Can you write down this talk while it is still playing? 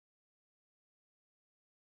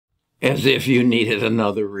As if you needed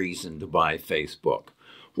another reason to buy Facebook.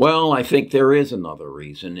 Well, I think there is another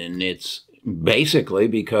reason, and it's basically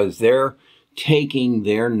because they're taking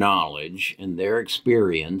their knowledge and their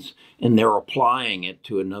experience and they're applying it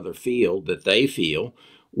to another field that they feel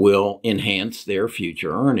will enhance their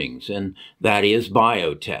future earnings, and that is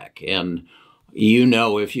biotech. And you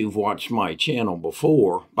know, if you've watched my channel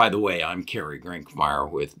before, by the way, I'm Kerry Grinkmeyer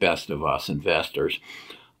with Best of Us Investors.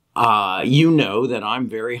 You know that I'm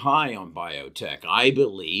very high on biotech. I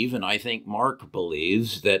believe, and I think Mark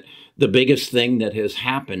believes, that the biggest thing that has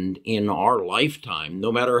happened in our lifetime,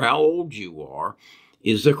 no matter how old you are,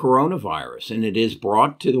 is the coronavirus. And it has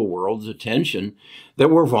brought to the world's attention that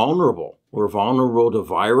we're vulnerable. We're vulnerable to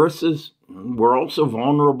viruses. We're also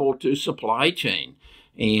vulnerable to supply chain.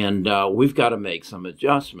 And we've got to make some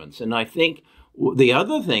adjustments. And I think the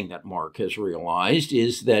other thing that Mark has realized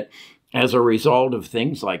is that as a result of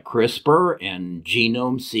things like CRISPR and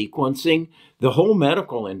genome sequencing, the whole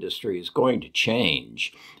medical industry is going to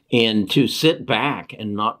change. And to sit back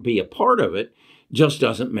and not be a part of it just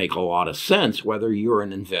doesn't make a lot of sense, whether you're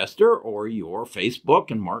an investor or you're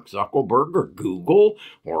Facebook and Mark Zuckerberg or Google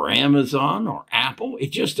or Amazon or Apple.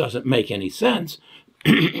 It just doesn't make any sense.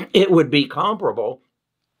 It would be comparable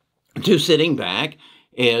to sitting back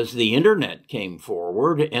as the internet came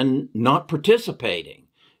forward and not participating.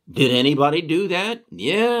 Did anybody do that?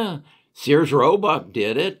 Yeah, Sears Roebuck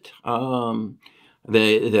did it. Look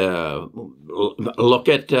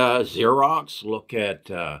at Xerox, look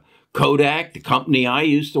at Kodak, the company I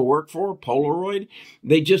used to work for, Polaroid.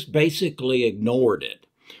 They just basically ignored it.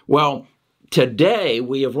 Well, today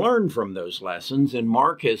we have learned from those lessons, and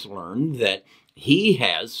Mark has learned that he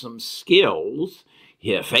has some skills.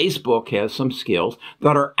 Yeah, Facebook has some skills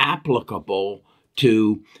that are applicable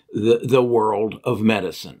to the world of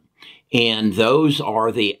medicine. And those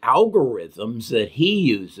are the algorithms that he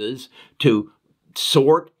uses to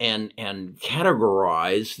sort and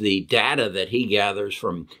categorize the data that he gathers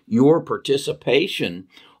from your participation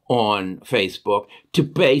on Facebook to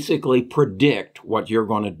basically predict what you're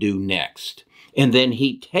going to do next. And then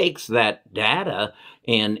he takes that data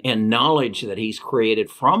and knowledge that he's created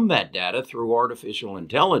from that data through artificial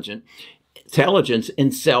intelligence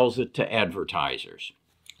and sells it to advertisers.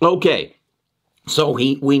 Okay, so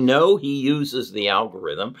we know he uses the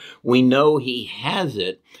algorithm. We know he has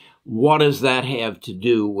it. What does that have to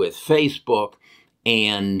do with Facebook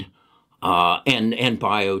and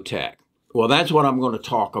biotech? Well, that's what I'm going to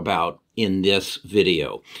talk about in this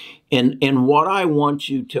video. And what I want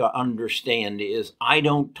you to understand is I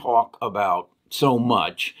don't talk about so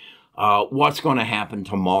much what's going to happen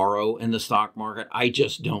tomorrow in the stock market. I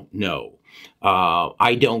just don't know.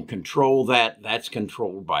 I don't control that. That's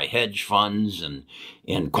controlled by hedge funds and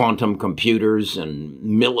quantum computers and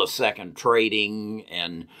millisecond trading.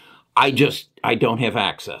 And I don't have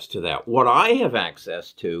access to that. What I have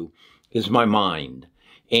access to is my mind.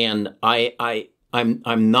 And I'm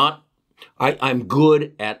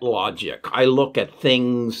good at logic. I look at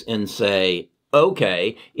things and say,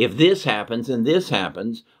 okay, if this happens and this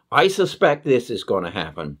happens, I suspect this is going to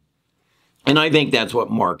happen. And I think that's what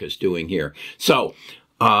Mark is doing here. So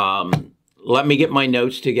let me get my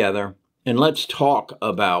notes together and let's talk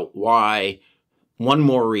about one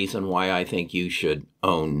more reason why I think you should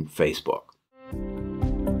own Facebook.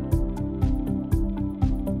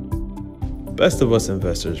 Best of Us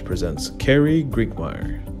Investors presents Kerry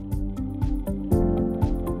Grinkmeyer.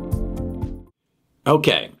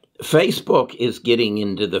 Okay, Facebook is getting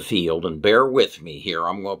into the field, and bear with me here.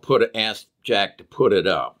 I'm going to ask Jack to put it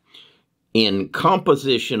up. In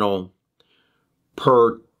compositional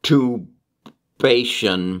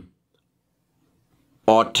perturbation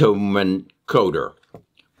autoencoder.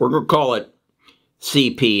 We're going to call it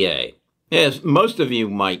CPA. As most of you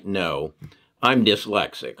might know, I'm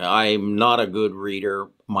dyslexic. I'm not a good reader.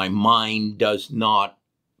 My mind does not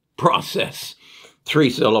process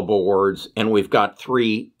three-syllable words, and we've got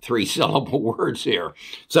three-syllable words here.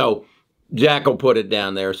 So Jack will put it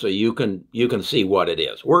down there so you can see what it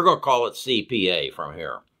is. We're going to call it CPA from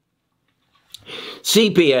here.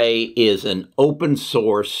 CPA is an open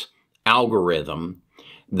source algorithm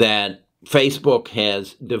that Facebook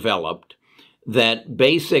has developed that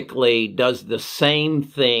basically does the same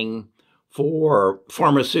thing for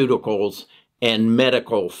pharmaceuticals and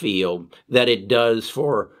medical field that it does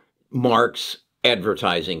for Mark's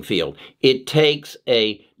advertising field. It takes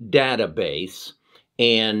a database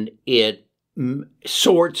and it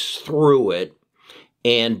sorts through it,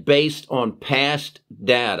 and based on past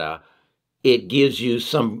data, it gives you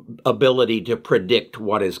some ability to predict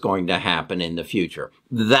what is going to happen in the future.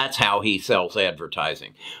 That's how he sells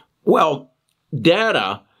advertising. Well,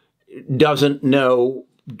 data doesn't know,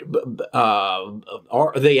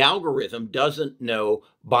 or the algorithm doesn't know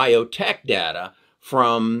BioTech data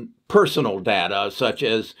from personal data, such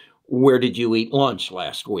as where did you eat lunch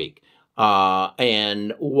last week,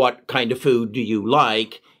 and what kind of food do you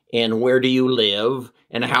like, and where do you live,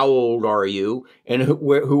 and how old are you, and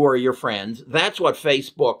who are your friends. That's what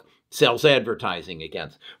Facebook sells advertising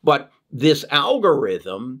against. But this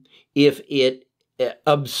algorithm, if it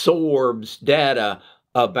absorbs data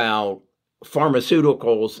about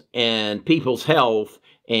pharmaceuticals and people's health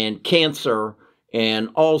and cancer and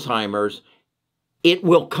Alzheimer's, it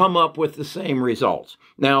will come up with the same results.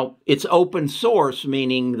 Now, it's open source,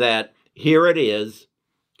 meaning that here it is,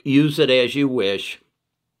 use it as you wish.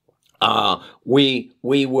 We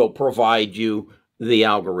will provide you the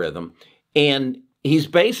algorithm. And he's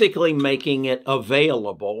basically making it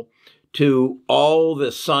available to all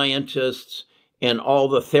the scientists and all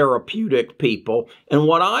the therapeutic people. And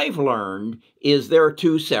what I've learned is there are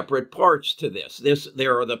two separate parts to this.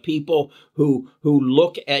 There are the people who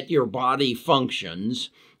look at your body functions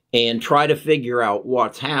and try to figure out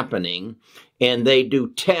what's happening. And they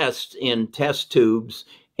do tests in test tubes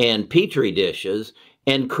and petri dishes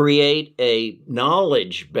and create a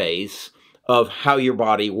knowledge base of how your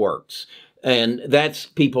body works. And that's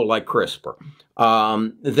people like CRISPR.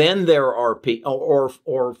 Then there are people,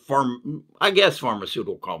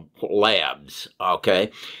 pharmaceutical labs,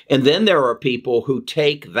 okay? And then there are people who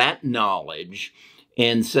take that knowledge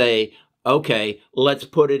and say, okay, let's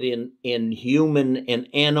put it in human and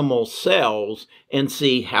animal cells and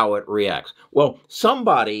see how it reacts. Well,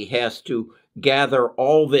 somebody has to gather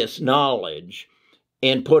all this knowledge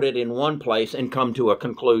and put it in one place and come to a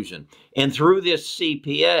conclusion. And through this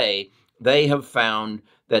CPA, they have found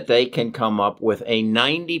that they can come up with a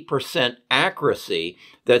 90% accuracy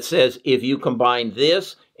that says if you combine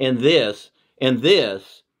this and this and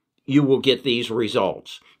this, you will get these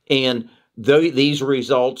results. And these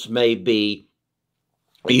results may be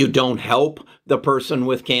you don't help the person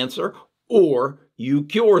with cancer or you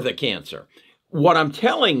cure the cancer. What I'm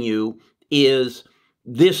telling you is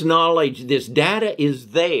this knowledge, this data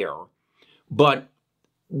is there, but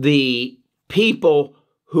the people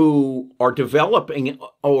who are developing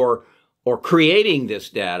or creating this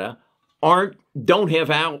data don't have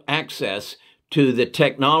access to the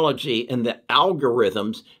technology and the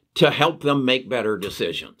algorithms to help them make better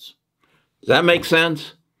decisions. Does that make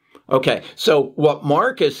sense? Okay, so what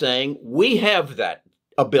Mark is saying, we have that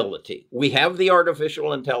ability. We have the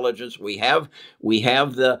artificial intelligence. We have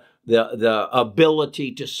the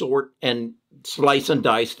ability to sort and slice and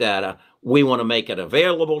dice data. We want to make it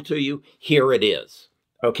available to you. Here it is.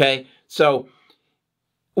 Okay, so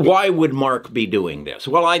why would Mark be doing this?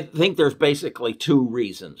 Well, I think there's basically two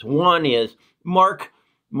reasons. One is Mark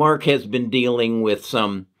has been dealing with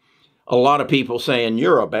a lot of people saying,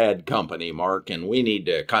 you're a bad company, Mark, and we need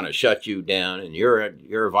to kind of shut you down, and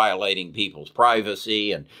you're violating people's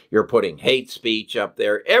privacy, and you're putting hate speech up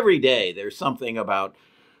there. Every day there's something about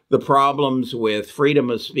the problems with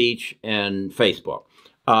freedom of speech and Facebook.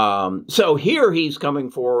 So here he's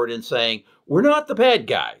coming forward and saying, we're not the bad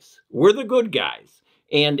guys. We're the good guys.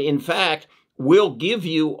 And in fact, we'll give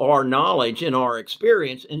you our knowledge and our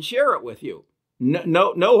experience and share it with you.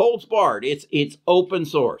 No holds barred. It's open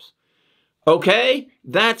source. Okay,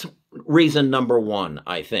 that's reason number one,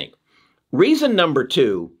 I think. Reason number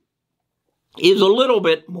two is a little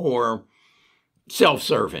bit more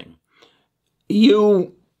self-serving.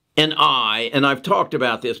 You and I, and I've talked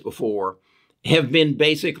about this before, have been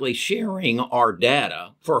basically sharing our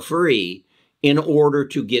data for free in order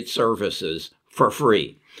to get services for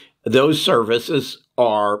free. Those services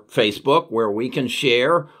are Facebook, where we can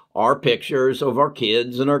share our pictures of our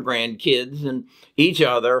kids and our grandkids and each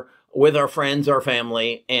other with our friends, our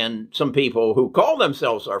family, and some people who call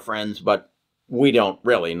themselves our friends, but we don't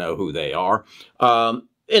really know who they are.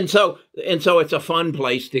 And so it's a fun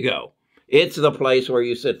place to go. It's the place where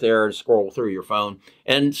you sit there and scroll through your phone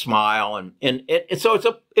and smile, and so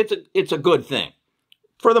it's a good thing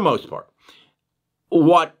for the most part.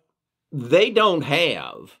 What they don't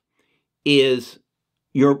have is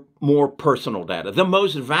your more personal data. The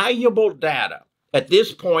most valuable data at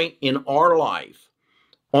this point in our life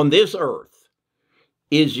on this earth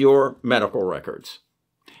is your medical records.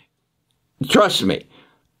 Trust me.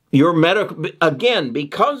 Your medical, again,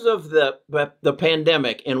 because of the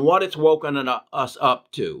pandemic and what it's woken us up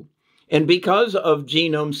to, and because of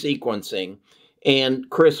genome sequencing and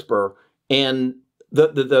CRISPR and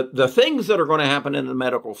the things that are going to happen in the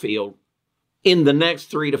medical field in the next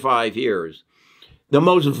 3 to 5 years, the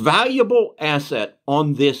most valuable asset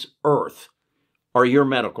on this earth are your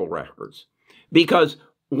medical records. Because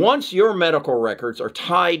once your medical records are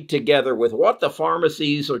tied together with what the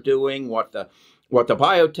pharmacies are doing, what the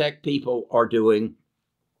BioTech people are doing,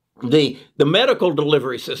 the medical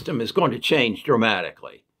delivery system is going to change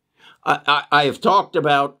dramatically. I have talked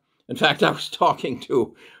about, in fact, I was talking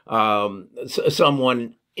to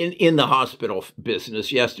someone in the hospital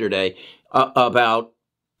business yesterday about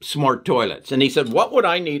smart toilets. And he said, what would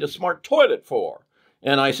I need a smart toilet for?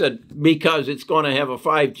 And I said, because it's going to have a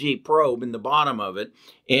 5G probe in the bottom of it,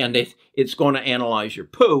 and it's going to analyze your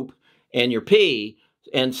poop and your pee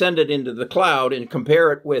and send it into the cloud and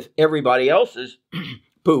compare it with everybody else's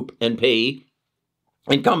poop and pee,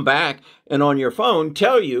 and come back and on your phone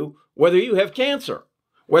tell you whether you have cancer,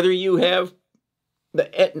 whether you have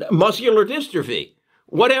muscular dystrophy,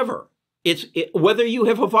 whatever. Whether you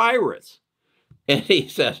have a virus. And he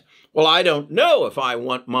says, well, I don't know if I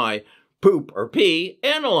want my poop or pee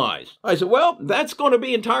analyzed. I said, well, that's going to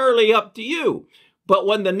be entirely up to you. But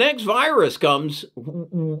when the next virus comes,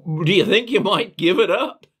 do you think you might give it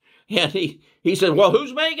up? And he said, well,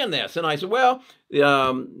 who's making this? And I said, well,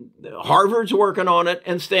 Harvard's working on it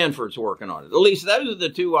and Stanford's working on it. At least those are the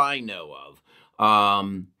two I know of.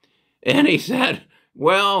 And he said,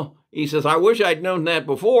 well, he says, I wish I'd known that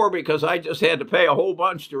before, because I just had to pay a whole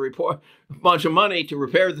bunch of money to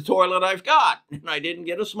repair the toilet I've got, and I didn't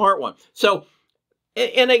get a smart one. So,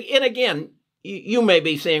 and again, you may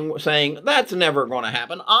be saying that's never going to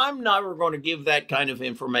happen. I'm never going to give that kind of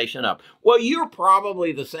information up. Well, you're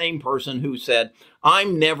probably the same person who said,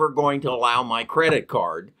 I'm never going to allow my credit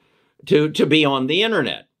card to be on the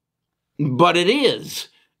internet. But it is,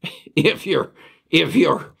 if you're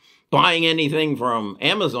buying anything from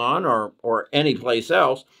Amazon or any place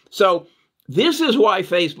else. So this is why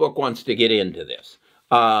Facebook wants to get into this.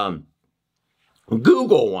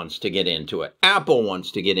 Google wants to get into it. Apple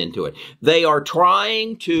wants to get into it. They are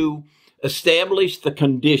trying to establish the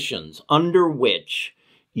conditions under which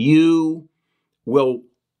you will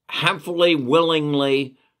happily,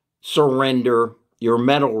 willingly surrender your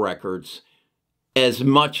medical records as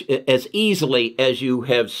easily as you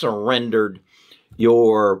have surrendered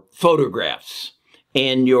your photographs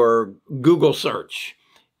and your Google search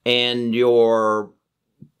and your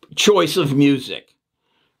choice of music.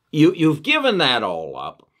 You've given that all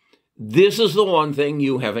up. This is the one thing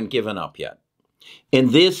you haven't given up yet.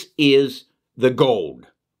 And this is the gold.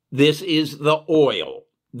 This is the oil.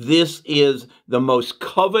 This is the most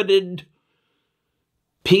coveted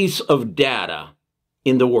piece of data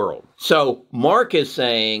in the world. So Mark is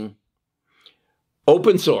saying,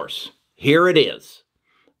 open source. Here it is.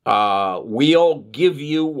 We'll give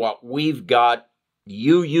you what we've got.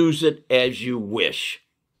 You use it as you wish.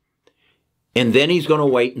 And then he's going to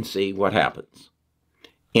wait and see what happens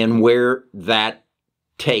and where that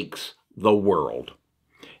takes the world.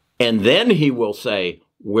 And then he will say,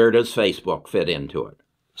 where does Facebook fit into it?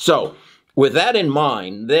 So with that in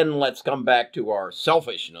mind, then let's come back to our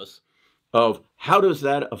selfishness of how does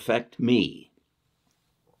that affect me?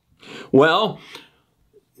 Well,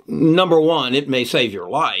 number one, it may save your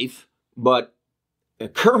life, but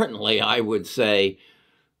currently I would say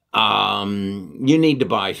you need to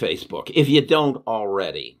buy Facebook if you don't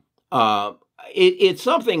already. It's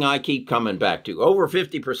something I keep coming back to. Over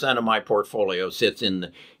 50% of my portfolio sits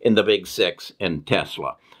in the big six and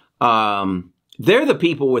Tesla. They're the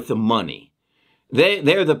people with the money.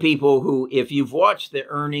 They're the people who, if you've watched the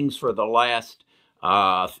earnings for the last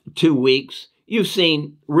 2 weeks, you've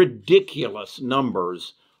seen ridiculous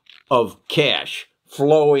numbers of cash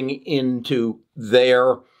flowing into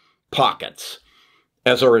their pockets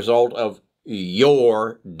as a result of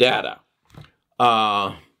your data.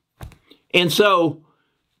 And so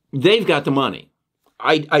they've got the money.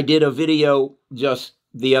 I did a video just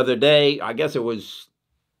the other day, I guess it was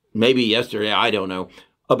maybe yesterday, I don't know,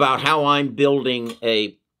 about how I'm building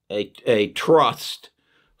a trust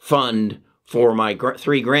fund for my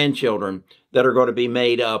 3 grandchildren that are going to be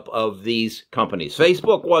made up of these companies.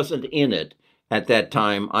 Facebook wasn't in it at that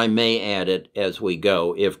time. I may add it as we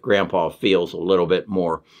go if Grandpa feels a little bit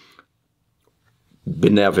more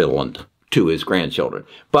benevolent to his grandchildren.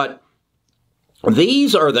 But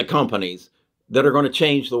these are the companies that are going to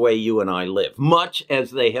change the way you and I live, much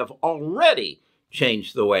as they have already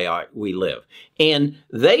changed the way we live. And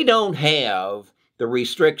they don't have the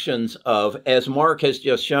restrictions of, as Mark has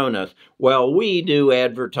just shown us, well, we do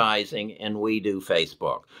advertising and we do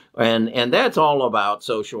Facebook. And that's all about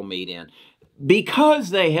social media.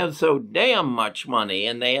 Because they have so damn much money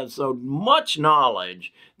and they have so much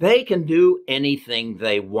knowledge, they can do anything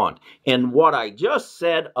they want. And what I just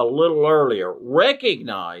said a little earlier,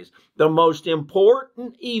 recognize the most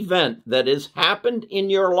important event that has happened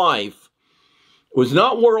in your life It was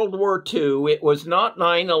not World War II. It was not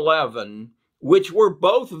 9/11, which were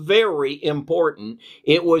both very important.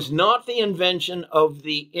 It was not the invention of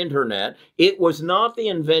the internet. It was not the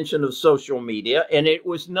invention of social media. And it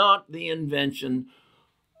was not the invention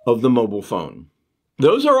of the mobile phone.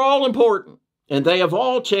 Those are all important. And they have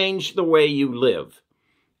all changed the way you live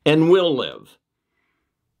and will live.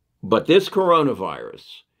 But this coronavirus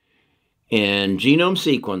and genome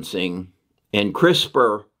sequencing and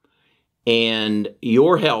CRISPR and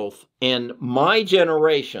your health and my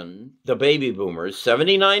generation, the baby boomers,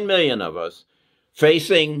 79 million of us,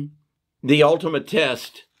 facing the ultimate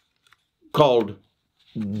test called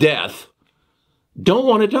death, don't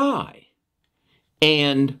want to die.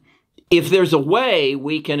 And if there's a way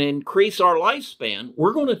we can increase our lifespan,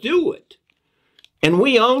 we're going to do it. And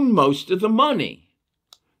we own most of the money.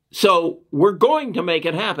 So we're going to make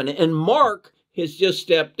it happen. And Mark has just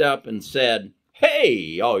stepped up and said,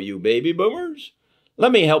 hey, all you baby boomers,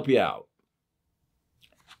 let me help you out.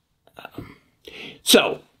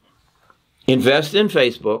 So invest in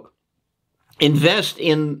Facebook. Invest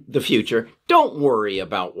in the future. Don't worry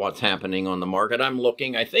about what's happening on the market. I'm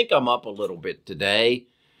looking. I think I'm up a little bit today.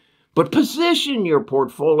 But position your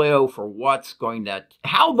portfolio for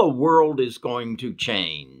how the world is going to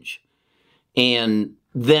change. And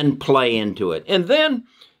then play into it. And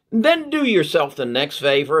then do yourself the next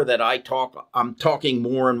favor that I'm talking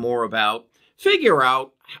more and more about. Figure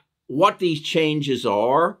out what these changes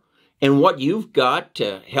are and what you've got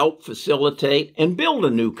to help facilitate and build a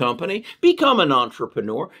new company. Become an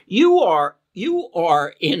entrepreneur. You are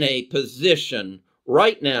in a position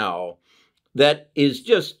right now that is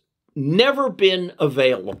just never been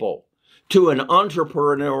available to an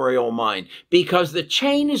entrepreneurial mind, because the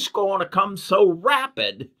change is going to come so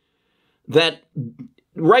rapid that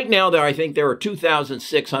right now I think there are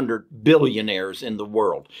 2,600 billionaires in the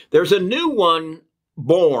world. There's a new one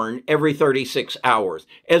born every 36 hours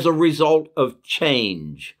as a result of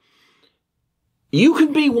change. You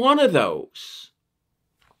can be one of those.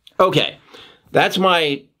 Okay, that's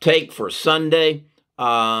my take for Sunday.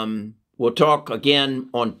 We'll talk again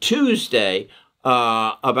on Tuesday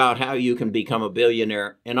about how you can become a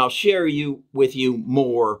billionaire. And I'll share with you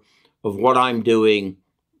more of what I'm doing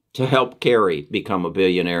to help Carrie become a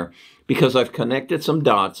billionaire, because I've connected some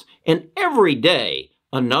dots, and every day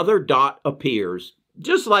another dot appears.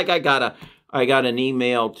 Just like I got an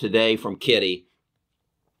email today from Kitty,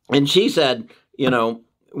 and she said,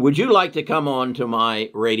 would you like to come on to my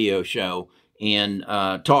radio show and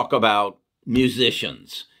talk about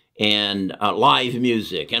musicians and live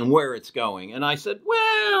music and where it's going? And I said,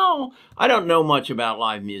 well, I don't know much about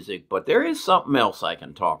live music, but there is something else I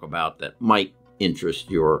can talk about that might interest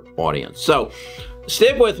your audience. So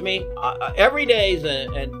stick with me. Every day is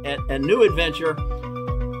a new adventure,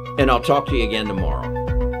 and I'll talk to you again tomorrow.